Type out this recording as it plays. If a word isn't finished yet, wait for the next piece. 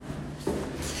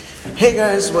Hey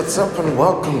guys, what's up and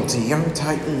welcome to Young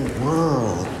Titan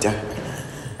World.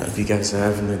 Hope you guys are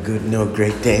having a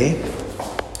great day.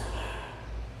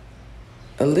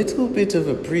 A little bit of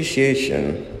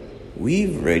appreciation.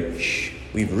 We've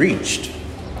reached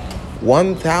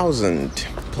 1,000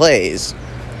 plays.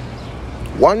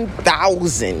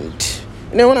 1,000.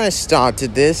 You know, when I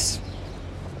started this,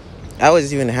 I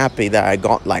was even happy that I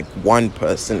got like one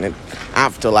person, and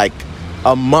after like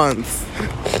a month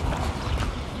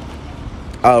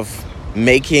of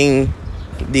making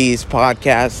these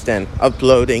podcasts and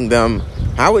uploading them,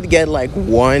 I would get like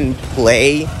one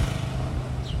play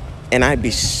and I'd be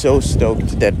so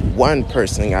stoked that one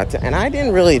person got to, and I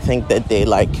didn't really think that they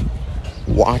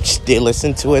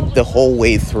listened to it the whole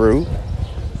way through,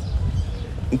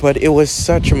 but it was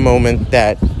such a moment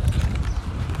that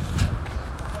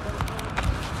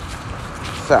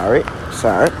sorry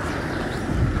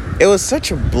it was such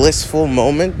a blissful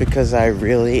moment because I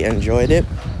really enjoyed it.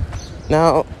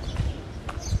 Now, all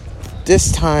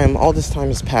this time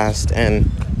has passed, and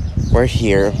we're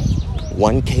here,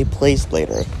 1K plays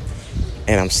later,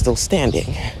 and I'm still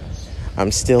standing.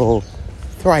 I'm still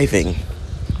thriving,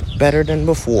 better than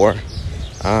before.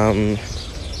 I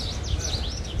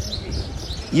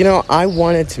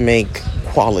wanted to make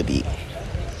quality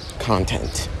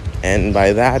content. And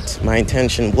by that, my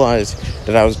intention was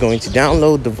that I was going to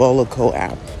download the Voloco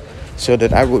app so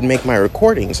that I would make my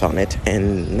recordings on it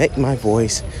and make my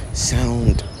voice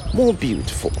sound more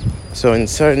beautiful. So in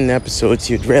certain episodes,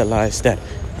 you'd realize that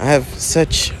I have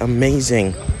such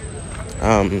amazing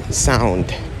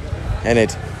sound, and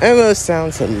it almost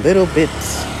sounds a little bit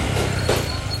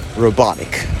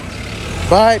robotic.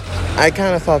 But I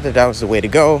kind of thought that was the way to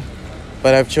go.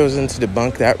 But I've chosen to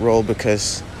debunk that role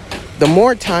because the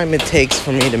more time it takes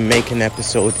for me to make an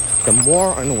episode, the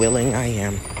more unwilling I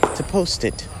am to post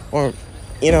it. Or,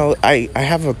 I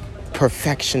have a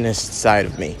perfectionist side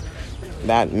of me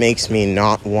that makes me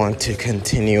not want to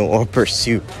continue or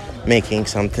pursue making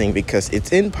something because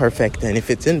it's imperfect, and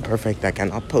if it's imperfect, I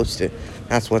cannot post it.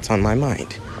 That's what's on my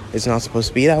mind. It's not supposed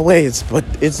to be that way, but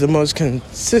it's the most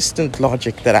consistent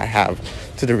logic that I have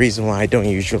to the reason why I don't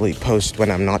usually post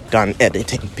when I'm not done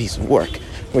editing a piece of work,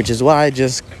 which is why I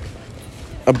just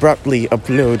abruptly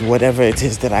upload whatever it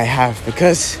is that I have,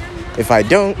 because if I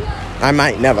don't, I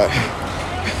might never.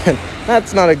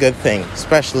 That's not a good thing,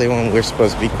 especially when we're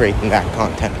supposed to be creating that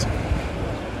content.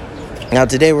 Now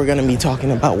today we're going to be talking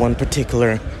about one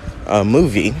particular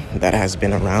movie that has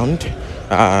been around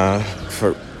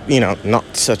for not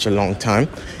such a long time,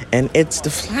 and it's The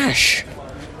Flash.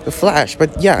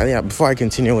 But yeah, before I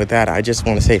continue with that, I just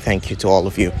want to say thank you to all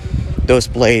of you. Those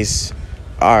plays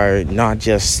are not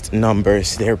just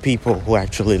numbers, they're people who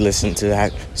actually listen to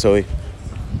that. So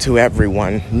to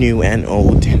everyone, new and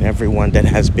old, and everyone that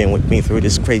has been with me through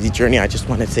this crazy journey, I just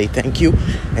want to say thank you,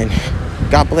 and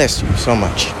God bless you so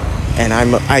much. And I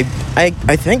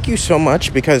thank you so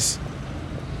much because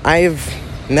I've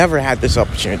never had this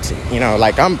opportunity.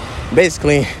 I'm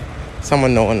basically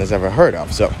someone no one has ever heard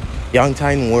of. So Young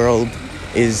Titan World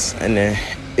is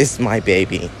my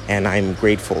baby, and I'm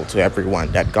grateful to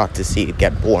everyone that got to see it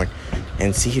get born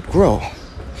and see it grow.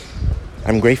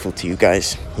 I'm grateful to you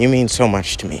guys. You mean so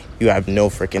much to me. You have no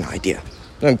freaking idea.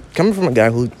 Now, coming from a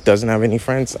guy who doesn't have any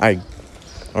friends,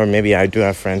 or maybe I do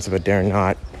have friends, but they're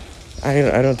not.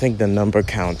 I don't think the number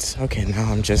counts. Okay,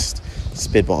 now I'm just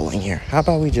spitballing here. How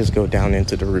about we just go down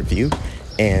into the review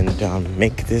and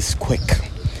make this quick.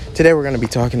 Today we're going to be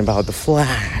talking about The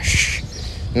Flash.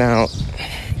 Now,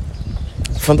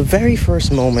 from the very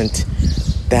first moment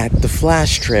that the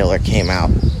Flash trailer came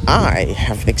out, I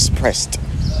have expressed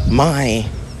my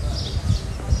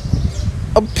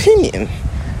opinion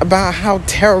about how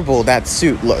terrible that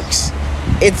suit looks.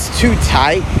 It's too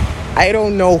tight. I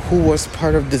don't know who was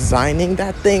part of designing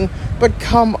that thing, but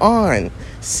come on.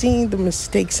 Seeing the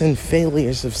mistakes and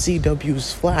failures of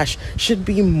CW's Flash should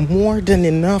be more than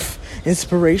enough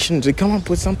inspiration to come up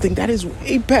with something that is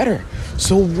way better.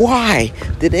 So why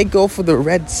did they go for the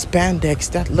red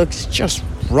spandex? That looks just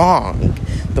wrong.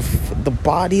 The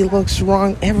body looks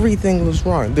wrong. Everything looks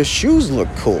wrong. The shoes look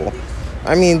cool.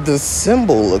 The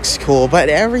symbol looks cool, but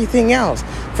everything else,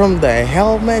 from the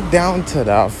helmet down to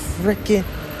the freaking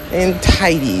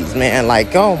tighties, man,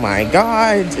 oh my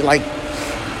God,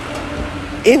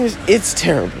 it's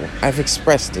terrible. I've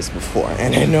expressed this before,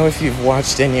 and I know if you've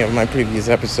watched any of my previous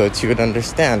episodes, you would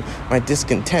understand my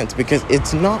discontent, because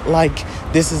it's not like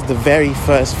this is the very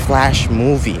first Flash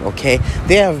movie, okay?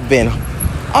 There have been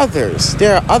others.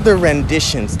 There are other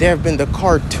renditions. There have been the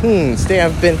cartoons. There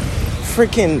have been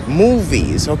freaking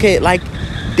movies, okay?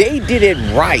 they did it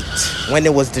right when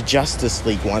it was the Justice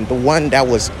League one, the one that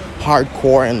was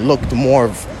hardcore and looked more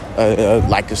of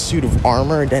like a suit of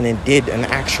armor than it did an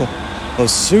actual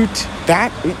suit.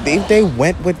 That if they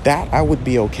went with that, I would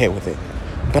be okay with it.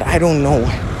 But I don't know,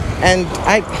 and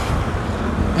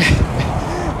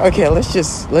okay, let's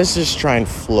just try and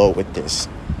flow with this.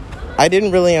 I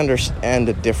didn't really understand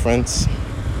the difference.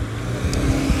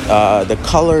 The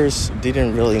colors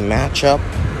didn't really match up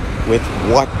with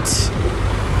what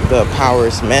the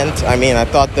powers meant. I mean, I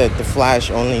thought that the Flash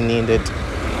only needed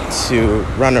to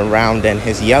run around and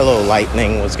his yellow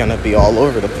lightning was going to be all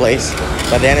over the place.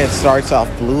 But then it starts off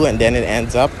blue and then it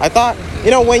ends up. I thought,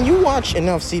 when you watch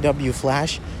enough CW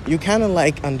Flash, you kind of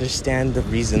like understand the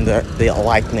reason that the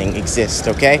lightning exists,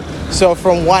 okay? So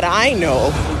from what I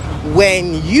know,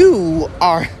 when you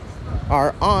are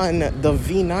on the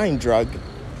V9 drug,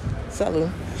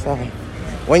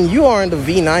 when you are on the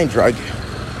V9 drug,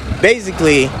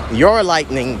 basically your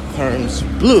lightning turns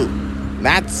blue.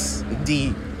 That's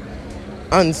the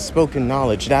unspoken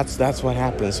knowledge. That's what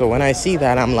happens. So when I see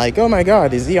that, I'm like, oh my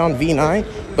god, is he on V9?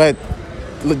 But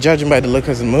judging by the look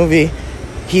of the movie,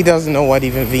 he doesn't know what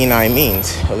even V9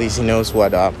 means. At least he knows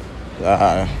what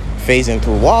phasing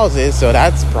through walls is, so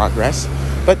that's progress.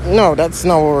 But no, that's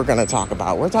not what we're going to talk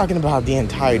about. We're talking about the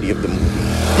entirety of the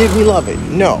movie. Did we love it?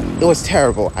 No, it was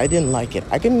terrible. I didn't like it.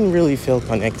 I couldn't really feel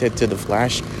connected to the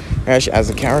Flash as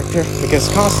a character,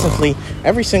 because constantly,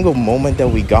 every single moment that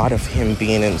we got of him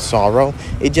being in sorrow,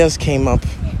 it just came up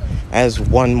as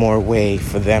one more way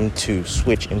for them to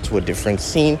switch into a different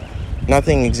scene.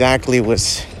 Nothing exactly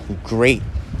was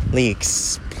greatly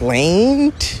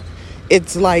explained.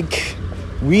 It's like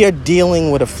we are dealing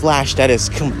with a Flash that is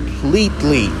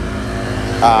completely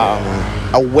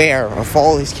aware of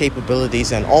all his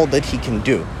capabilities and all that he can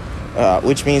do,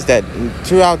 which means that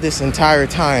throughout this entire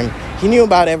time he knew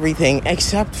about everything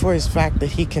except for his fact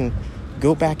that he can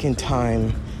go back in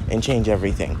time and change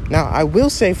everything. Now, I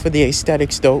will say for the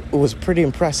aesthetics though, it was pretty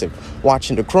impressive.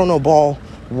 Watching the Chrono Ball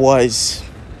was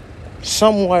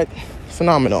somewhat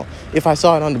phenomenal. If I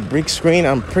saw it on the big screen,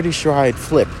 I'm pretty sure I'd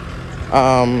flip.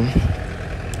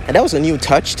 And that was a new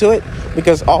touch to it,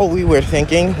 because all we were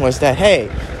thinking was that, hey,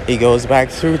 he goes back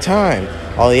through time.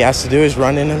 All he has to do is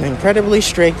run in an incredibly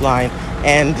straight line,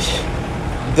 and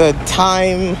the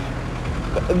time,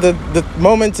 the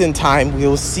moments in time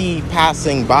we'll see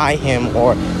passing by him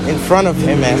or in front of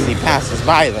him as he passes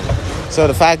by them. So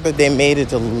the fact that they made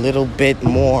it a little bit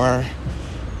more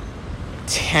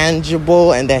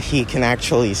tangible and that he can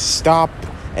actually stop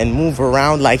and move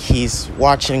around like he's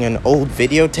watching an old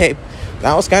videotape,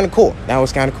 that was kind of cool. I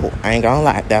ain't gonna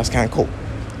lie, that was kind of cool.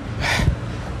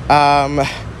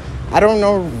 I don't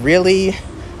know really.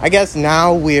 I guess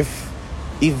now we've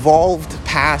evolved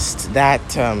past that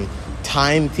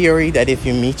time theory that if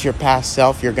you meet your past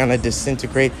self, you're gonna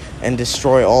disintegrate and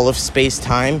destroy all of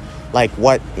space-time, like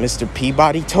what Mr.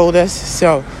 Peabody told us.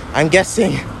 So I'm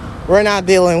guessing we're not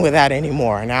dealing with that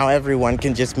anymore. Now everyone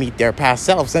can just meet their past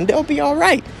selves and they'll be all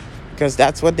right, because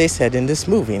that's what they said in this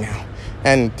movie now.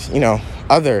 And,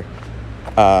 other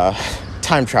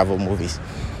time travel movies.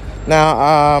 Now,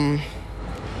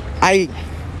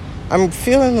 I'm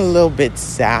feeling a little bit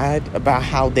sad about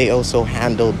how they also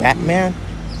handled Batman.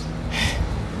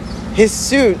 His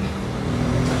suit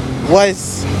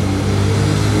was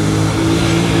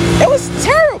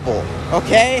terrible,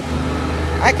 okay?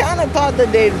 I kind of thought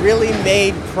that they'd really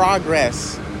made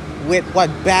progress with what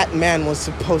Batman was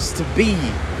supposed to be,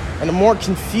 and the more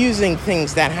confusing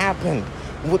things that happened.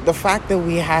 With the fact that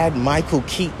we had Michael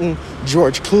Keaton,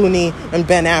 George Clooney, and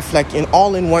Ben Affleck in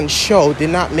one show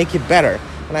did not make it better.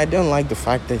 And I don't like the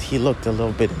fact that he looked a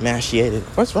little bit emaciated.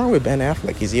 What's wrong with Ben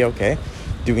Affleck? Is he okay?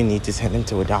 Do we need to send him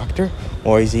to a doctor?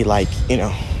 Or is he off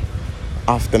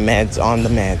the meds, on the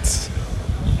meds?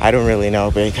 I don't really know,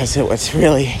 because it was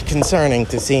really concerning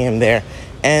to see him there.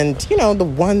 And, the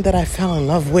one that I fell in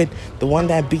love with, the one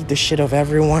that beat the shit out of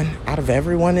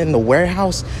everyone in the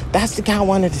warehouse, that's the guy I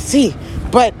wanted to see.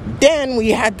 But then we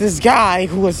had this guy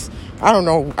who was, I don't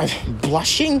know,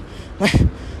 blushing.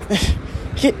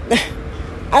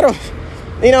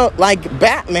 Like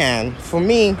Batman, for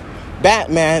me,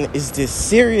 Batman is this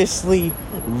seriously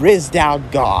rizzed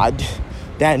out god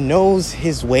that knows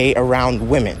his way around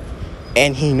women.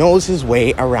 And he knows his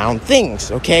way around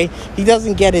things, okay? He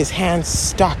doesn't get his hands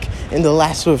stuck in the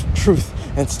lasso of truth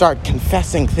and start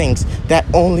confessing things that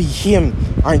only him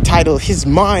are entitled. His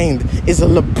mind is a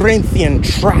labyrinthian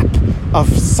trap of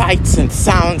sights and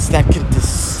sounds that can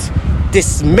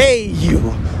dismay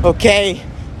you, okay?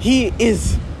 He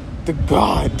is the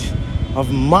god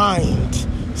of mind,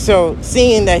 So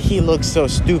seeing that he looks so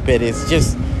stupid is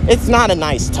just, it's not a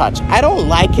nice touch. I don't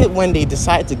like it when they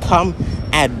decide to come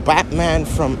at Batman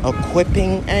from a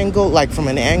quipping angle, like from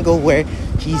an angle where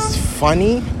he's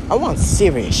funny. I want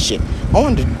serious shit. I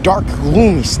want the dark,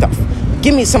 gloomy stuff.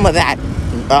 Give me some of that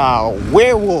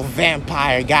werewolf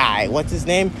vampire guy. What's his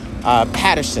name?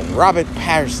 Patterson. Robert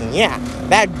Patterson. Yeah,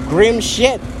 that grim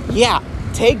shit. Yeah,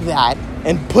 take that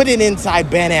and put it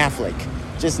inside Ben Affleck.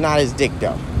 Just not his dick,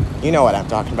 though. You know what I'm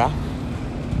talking about.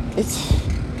 It's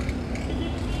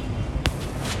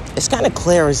kind of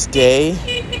clear as day.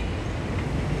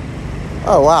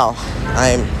 Oh, wow.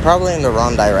 I'm probably in the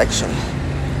wrong direction.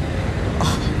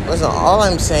 Listen, all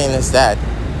I'm saying is that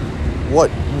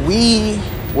what we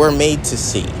were made to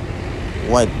see,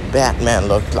 what Batman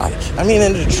looked like. I mean,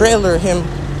 in the trailer, him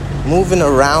moving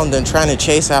around and trying to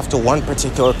chase after one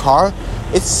particular car,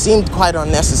 it seemed quite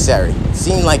unnecessary. It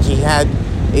seemed like he had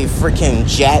a freaking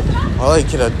jet. All he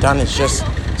could have done is just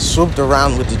swooped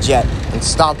around with the jet and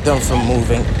stopped them from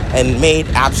moving and made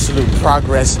absolute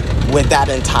progress with that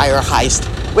entire heist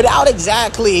without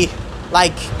exactly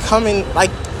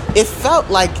it felt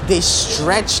like they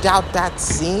stretched out that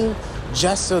scene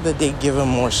just so that they give him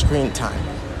more screen time.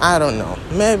 I don't know.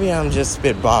 Maybe I'm just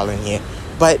spitballing here.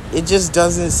 But it just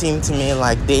doesn't seem to me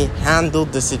like they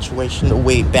handled the situation the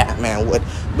way Batman would.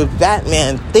 But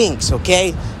Batman thinks,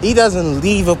 okay? He doesn't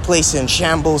leave a place in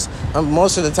shambles.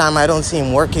 Most of the time, I don't see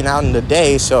him working out in the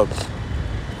day. So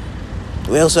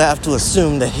we also have to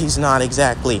assume that he's not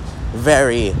exactly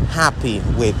very happy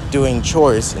with doing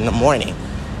chores in the morning.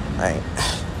 Right?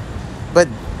 But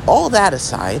all that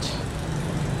aside,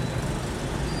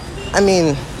 I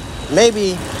mean,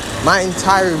 maybe my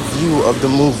entire view of the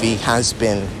movie has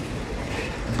been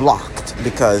blocked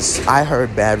because I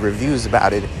heard bad reviews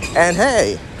about it. And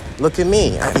hey, look at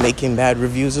me. I'm making bad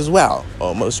reviews as well.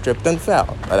 Almost tripped and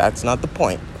fell, but that's not the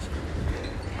point.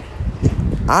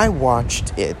 I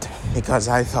watched it because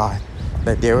I thought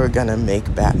that they were going to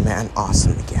make Batman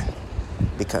awesome again.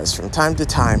 Because from time to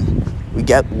time, we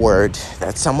get word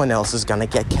that someone else is going to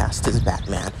get cast as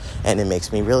Batman. And it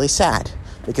makes me really sad.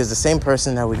 Because the same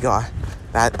person that we got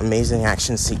that amazing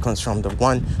action sequence from, the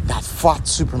one that fought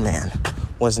Superman,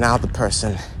 was now the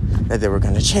person that they were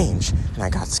going to change. And I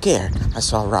got scared. I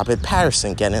saw Robert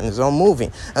Patterson get in his own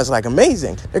movie. I was like,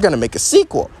 amazing. They're going to make a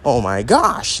sequel. Oh my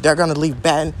gosh. They're going to leave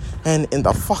Batman in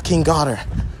the fucking gutter.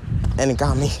 And it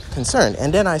got me concerned.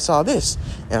 And then I saw this.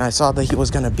 And I saw that he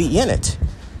was going to be in it.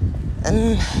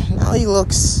 And now he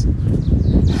looks...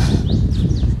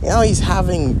 he's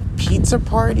having pizza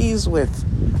parties with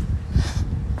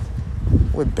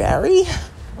Barry?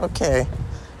 Okay.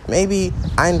 Maybe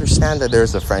I understand that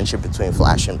there's a friendship between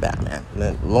Flash and Batman.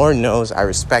 And Lord knows I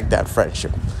respect that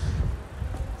friendship.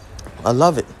 I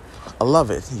love it.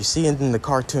 You see it in the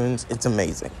cartoons. It's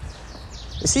amazing.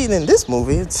 You see it in this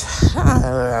movie. It's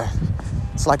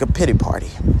like a pity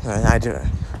party.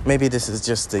 Maybe this is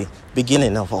just the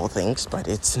beginning of all things, but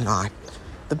it's not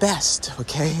the best,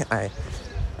 okay?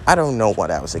 I don't know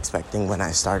what I was expecting when I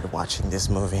started watching this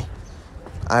movie.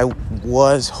 I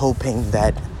was hoping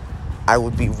that I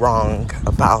would be wrong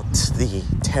about the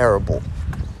terrible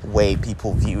way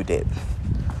people viewed it.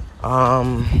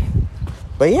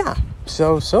 But yeah,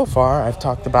 so far I've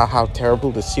talked about how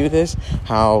terrible the suit is,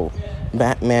 how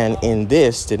Batman in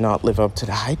this did not live up to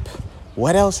the hype.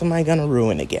 What else am I gonna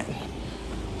ruin again?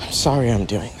 I'm sorry I'm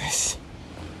doing this.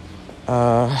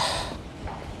 But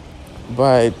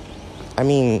I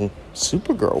mean,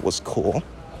 Supergirl was cool.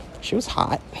 She was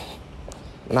hot.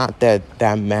 Not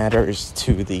that matters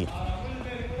to the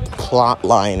plot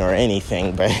line or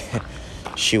anything, but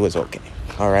she was okay.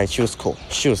 All right, she was cool.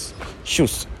 She was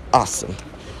awesome.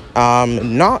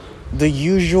 Not the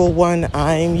usual one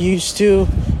I'm used to.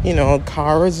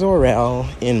 Kara Zor-El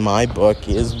in my book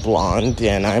is blonde,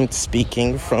 and I'm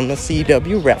speaking from a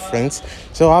CW reference.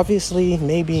 So obviously,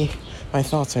 maybe my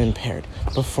thoughts are impaired.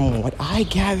 But from what I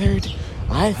gathered,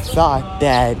 I thought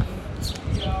that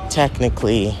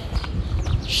technically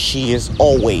she is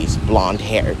always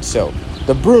blonde-haired. So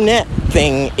the brunette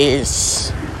thing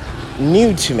is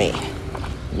new to me.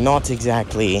 Not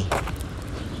exactly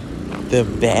the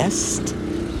best,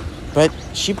 but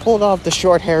she pulled off the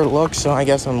short hair look, so I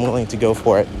guess I'm willing to go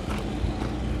for it.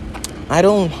 I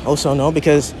don't also know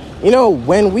because,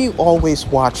 when we always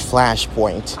watch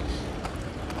Flashpoint,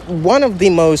 one of the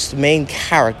most main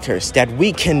characters that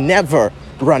we can never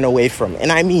run away from,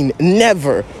 and I mean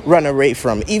never run away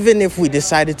from, even if we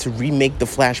decided to remake the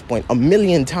Flashpoint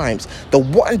 1,000,000 times, the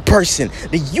one person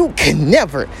that you can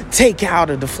never take out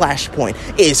of the Flashpoint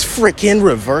is freaking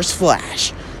Reverse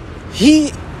Flash.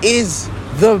 He is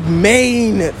the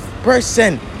main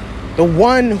person, the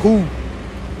one who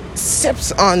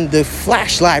sips on the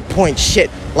flashlight point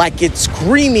shit like it's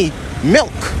creamy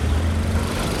milk.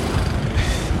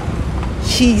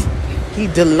 He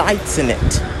delights in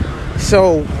it.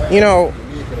 So,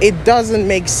 it doesn't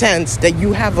make sense that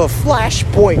you have a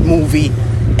Flashpoint movie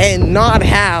and not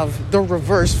have the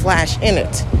Reverse Flash in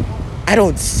it. I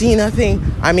don't see nothing.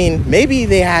 I mean, maybe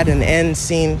they had an end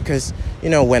scene because,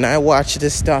 when I watch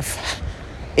this stuff,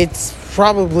 it's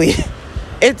from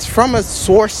a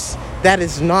source that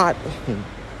is not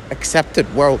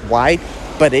accepted worldwide,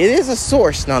 but it is a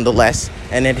source nonetheless,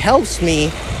 and it helps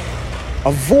me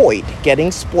avoid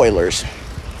getting spoilers.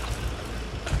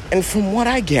 And from what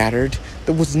I gathered,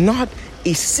 there was not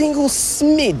a single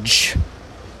smidge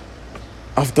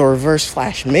of the Reverse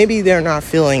Flash. Maybe they're not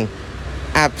feeling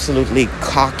absolutely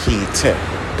cocky to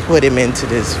put him into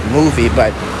this movie,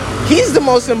 but he's the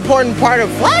most important part of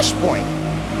Flashpoint.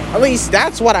 At least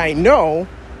that's what I know.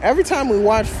 Every time we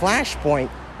watch Flashpoint,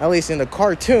 at least in the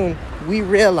cartoon, we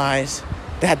realize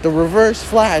that the Reverse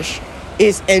Flash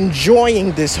is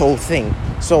enjoying this whole thing.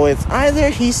 So it's either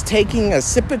he's taking a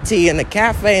sip of tea in a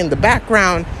cafe in the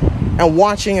background and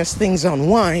watching as things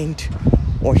unwind,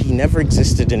 or he never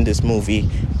existed in this movie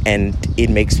and it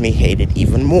makes me hate it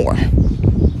even more.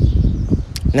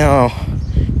 Now,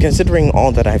 considering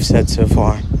all that I've said so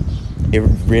far, it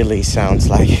really sounds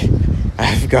like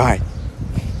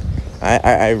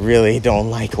I really don't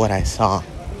like what I saw.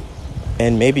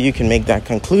 And maybe you can make that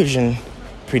conclusion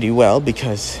pretty well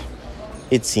because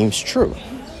it seems true.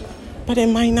 But it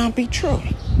might not be true.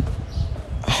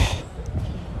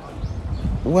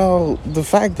 Well, the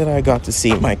fact that I got to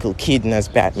see Michael Keaton as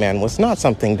Batman was not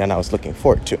something that I was looking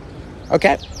forward to.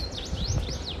 Okay?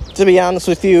 To be honest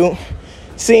with you,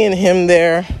 seeing him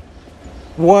there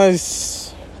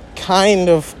was kind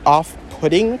of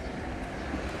off-putting.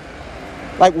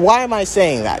 Like, why am I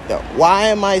saying that, though? Why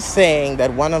am I saying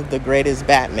that one of the greatest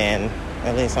Batman,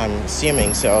 at least I'm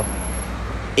assuming so,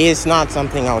 is not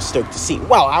something I was stoked to see?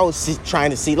 Well, I was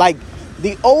trying to see, like,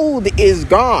 the old is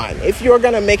gone. If you're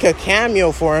going to make a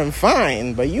cameo for him,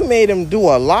 fine. But you made him do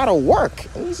a lot of work.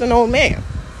 He's an old man.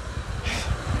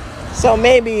 So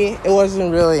maybe it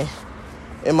wasn't really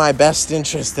in my best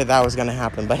interest that was going to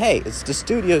happen. But hey, it's the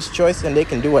studio's choice and they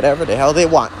can do whatever the hell they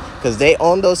want. Because they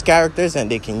own those characters and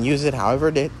they can use it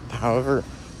however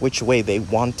which way they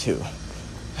want to.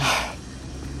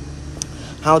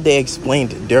 How they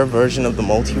explained their version of the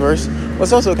multiverse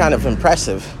was also kind of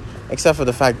impressive. Except for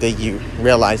the fact that you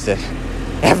realize that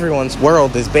everyone's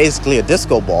world is basically a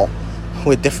disco ball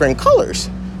with different colors,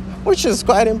 which is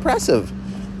quite impressive.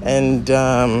 And,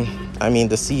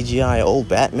 the CGI old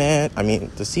Batman,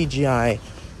 the CGI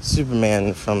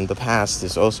Superman from the past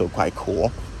is also quite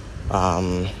cool.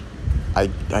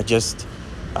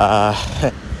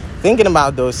 Thinking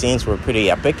about those scenes were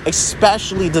pretty epic,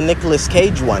 especially the Nicolas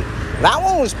Cage one. That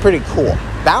one was pretty cool.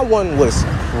 That one was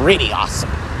pretty awesome.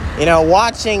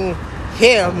 Watching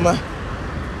him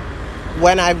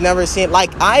when I've never seen,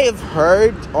 like, I have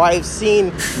heard or I've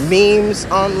seen memes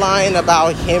online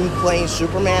about him playing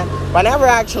Superman, but I never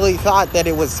actually thought that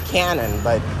it was canon.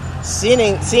 But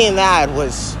seeing that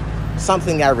was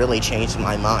something that really changed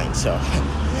my mind. So,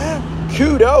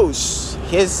 kudos.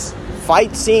 His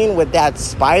fight scene with that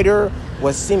spider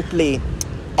was simply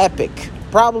epic.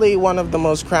 Probably one of the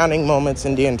most crowning moments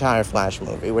in the entire Flash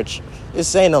movie, which is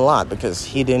saying a lot because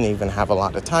he didn't even have a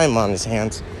lot of time on his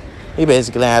hands. He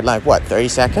basically had 30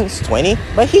 seconds, 20?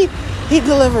 But he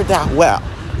delivered that well,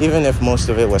 even if most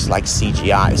of it was like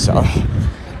CGI. So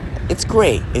it's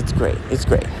great.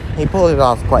 He pulled it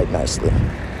off quite nicely.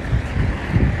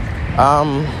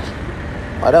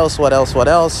 What else?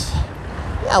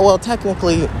 Yeah, well,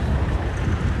 technically,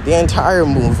 the entire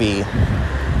movie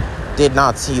I did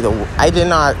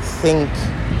not think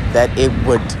that it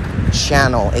would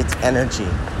channel its energy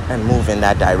and move in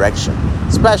that direction,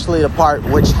 especially the part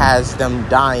which has them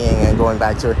dying and going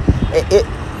back to it.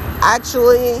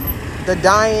 Actually, the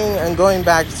dying and going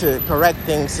back to correct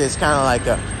things is kind of like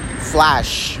a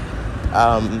Flash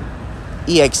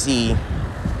EXE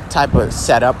type of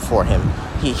setup for him.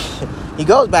 He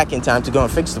goes back in time to go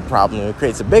and fix the problem. It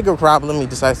creates a bigger problem. He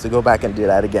decides to go back and do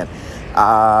that again.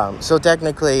 So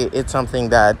technically, it's something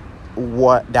that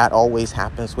always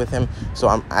happens with him. So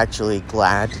I'm actually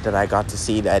glad that I got to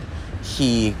see that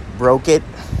he broke it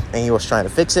and he was trying to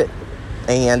fix it,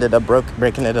 and he ended up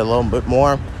breaking it a little bit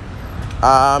more.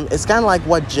 It's kind of like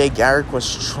what Jay Garrick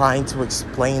was trying to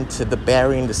explain to the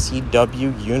Barry and the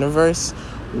CW universe,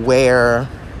 where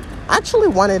I actually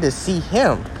wanted to see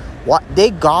him. What they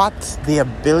got the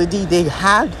ability, they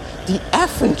had the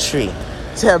effrontery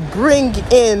to bring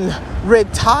in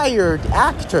retired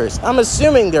actors. I'm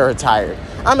assuming they're retired.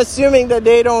 I'm assuming that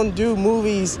they don't do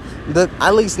movies,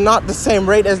 at least not the same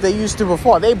rate as they used to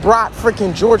before. They brought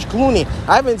freaking George Clooney.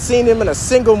 I haven't seen him in a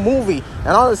single movie. And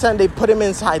all of a sudden they put him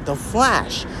inside The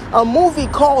Flash. A movie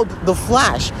called The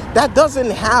Flash that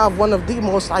doesn't have one of the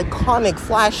most iconic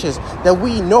Flashes that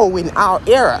we know in our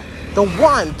era. The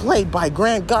one played by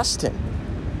Grant Gusting.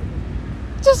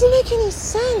 It doesn't make any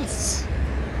sense.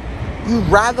 You'd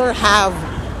rather have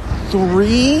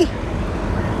three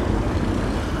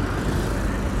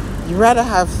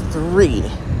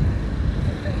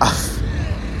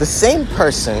of the same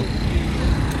person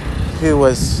who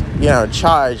was,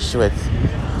 charged with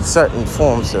certain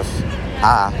forms of,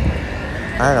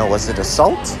 I don't know, was it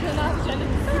assault?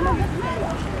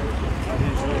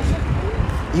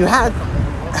 You had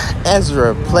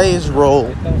Ezra play his role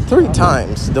 3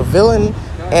 times, the villain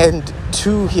and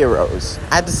 2 heroes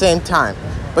at the same time.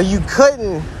 But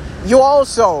you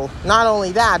also, not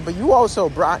only that, but you also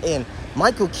brought in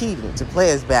Michael Keaton to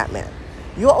play as Batman.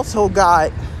 You also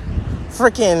got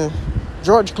freaking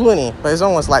George Clooney, but it's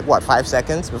almost 5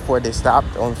 seconds before they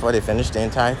stopped, or before they finished the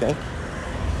entire thing.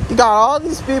 You got all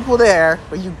these people there,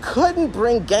 but you couldn't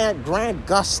bring Grant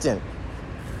Gusting.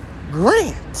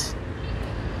 Grant.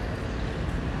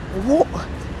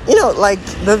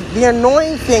 The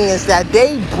annoying thing is that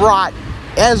they brought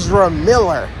Ezra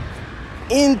Miller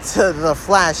into the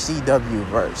Flash CW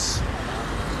verse.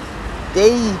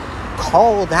 They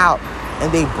called out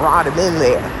and they brought him in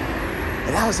there.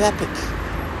 And that was epic.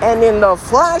 And in the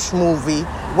Flash movie,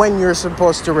 when you're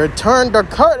supposed to return the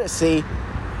courtesy,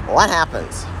 what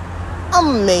happens?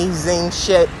 Amazing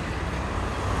shit.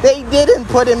 They didn't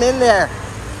put him in there.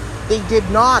 They did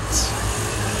not.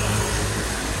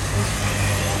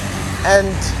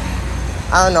 And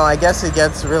I don't know, I guess it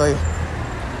gets really,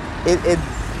 it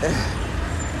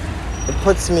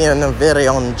puts me in a very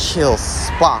chill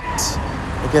spot,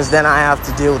 because then I have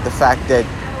to deal with the fact that,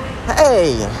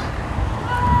 hey,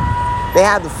 they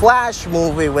had the Flash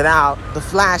movie without the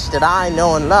Flash that I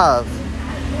know and love.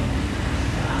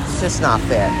 It's just not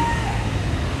fair.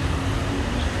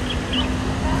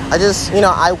 I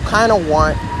kind of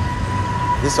want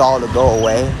this all to go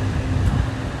away.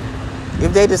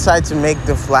 If they decide to make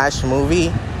the Flash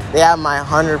movie, they have my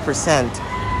 100%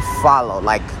 follow.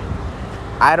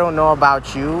 I don't know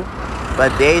about you,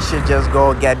 but they should just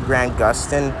go get Grant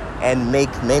Gusting and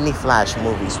make many Flash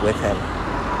movies with him,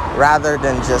 rather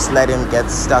than just let him get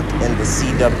stuck in the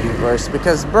CW verse.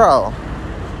 Because, bro,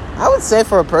 I would say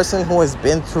for a person who has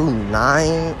been through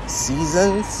 9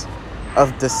 seasons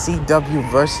of the CW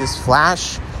versus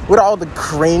Flash, with all the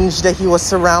cringe that he was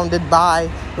surrounded by,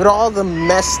 with all the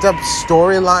messed up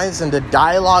storylines and the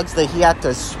dialogues that he had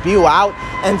to spew out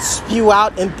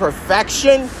in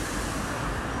perfection,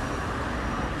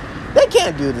 they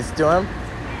can't do this to him.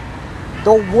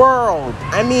 The world,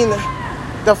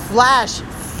 the Flash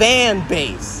fan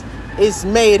base is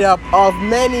made up of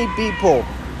many people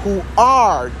who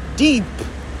are deep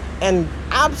and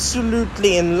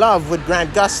absolutely in love with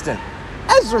Grant Gusting.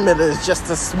 Ezra Miller is just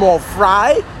a small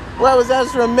fry. Where was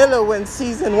Ezra Miller when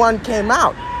season 1 came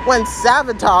out? When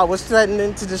Savitar was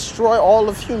threatening to destroy all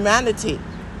of humanity?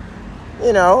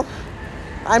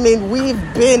 We've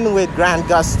been with Grant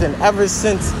Gusting ever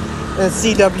since the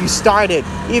CW started.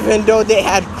 Even though they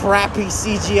had crappy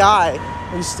CGI,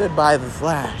 we stood by the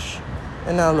Flash.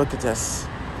 And now look at us,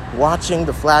 watching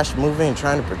the Flash movie and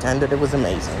trying to pretend that it was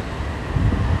amazing.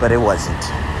 But it wasn't.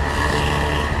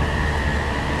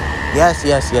 Yes,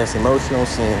 emotional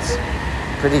scenes.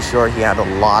 Pretty sure he had a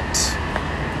lot.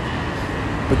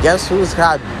 But guess who's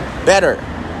got better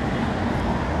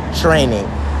training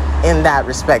in that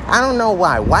respect? I don't know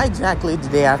why. Why exactly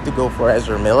did they have to go for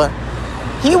Ezra Miller?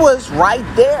 He was right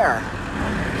there.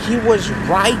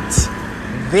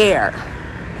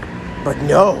 But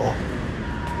no.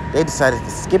 They decided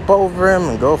to skip over him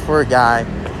and go for a guy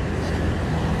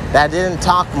that didn't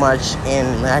talk much in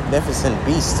Magnificent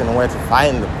Beast and Where to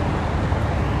Find Them.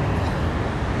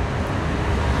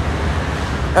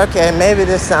 Okay, maybe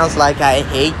this sounds like I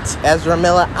hate Ezra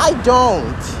Miller. I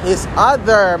don't. His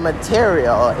other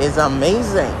material is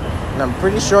amazing. And I'm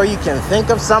pretty sure you can think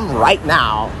of some right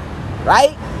now.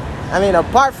 Right?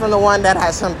 Apart from the one that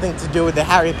has something to do with the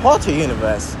Harry Potter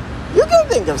universe. You can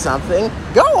think of something.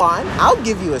 Go on. I'll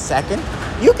give you a second.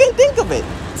 You can think of it.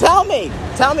 Tell me.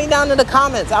 Tell me down in the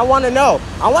comments. I want to know.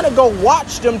 I want to go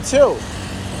watch them too.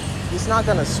 He's not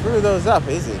going to screw those up,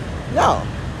 is he? No.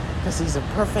 Because he's a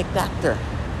perfect actor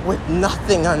with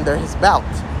nothing under his belt.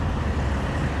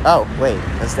 Oh, wait.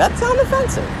 Does that sound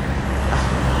offensive?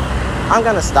 I'm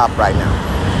going to stop right now.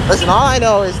 Listen, all I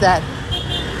know is that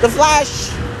The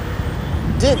Flash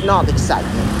did not excite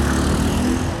me.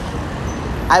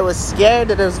 I was scared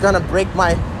that it was gonna break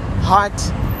my heart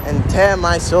and tear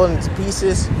my soul into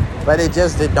pieces, but it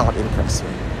just did not impress me.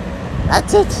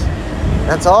 That's it.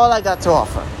 That's all I got to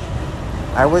offer.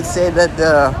 I would say that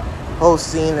the whole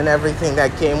scene and everything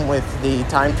that came with the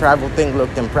time travel thing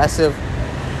looked impressive,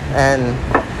 and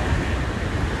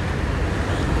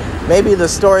maybe the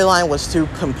storyline was too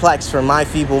complex for my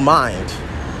feeble mind.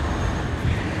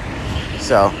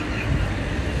 So,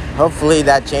 hopefully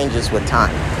that changes with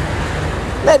time.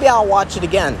 Maybe I'll watch it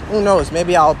again. Who knows?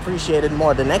 Maybe I'll appreciate it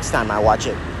more the next time I watch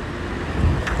it.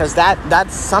 Because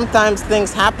that's sometimes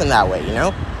things happen that way, you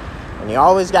know? And you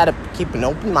always got to keep an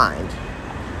open mind.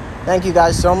 Thank you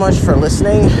guys so much for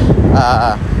listening.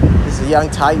 This is Young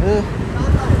Titan.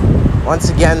 Once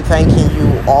again, thanking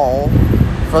you all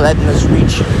for letting us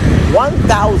reach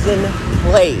 1,000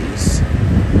 plays.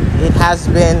 It has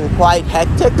been quite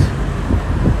hectic.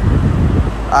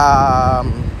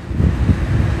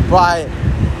 But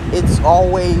it's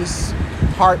always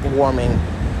heartwarming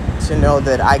to know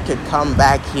that I could come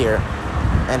back here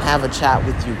and have a chat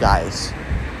with you guys.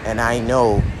 And I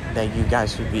know that you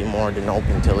guys would be more than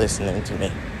open to listening to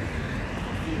me.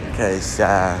 Because,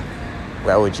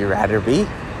 where would you rather be?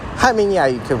 I mean, yeah,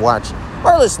 you could watch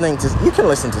or you can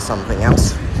listen to something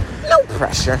else. No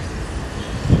pressure.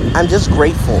 I'm just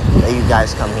grateful that you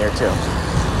guys come here too.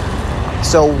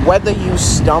 So whether you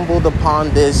stumbled upon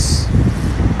this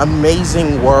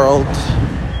amazing world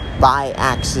by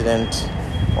accident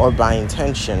or by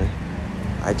intention,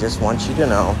 I just want you to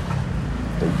know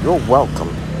that you're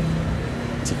welcome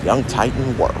to Young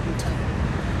Titan World.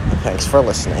 And thanks for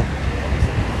listening.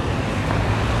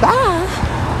 Bye.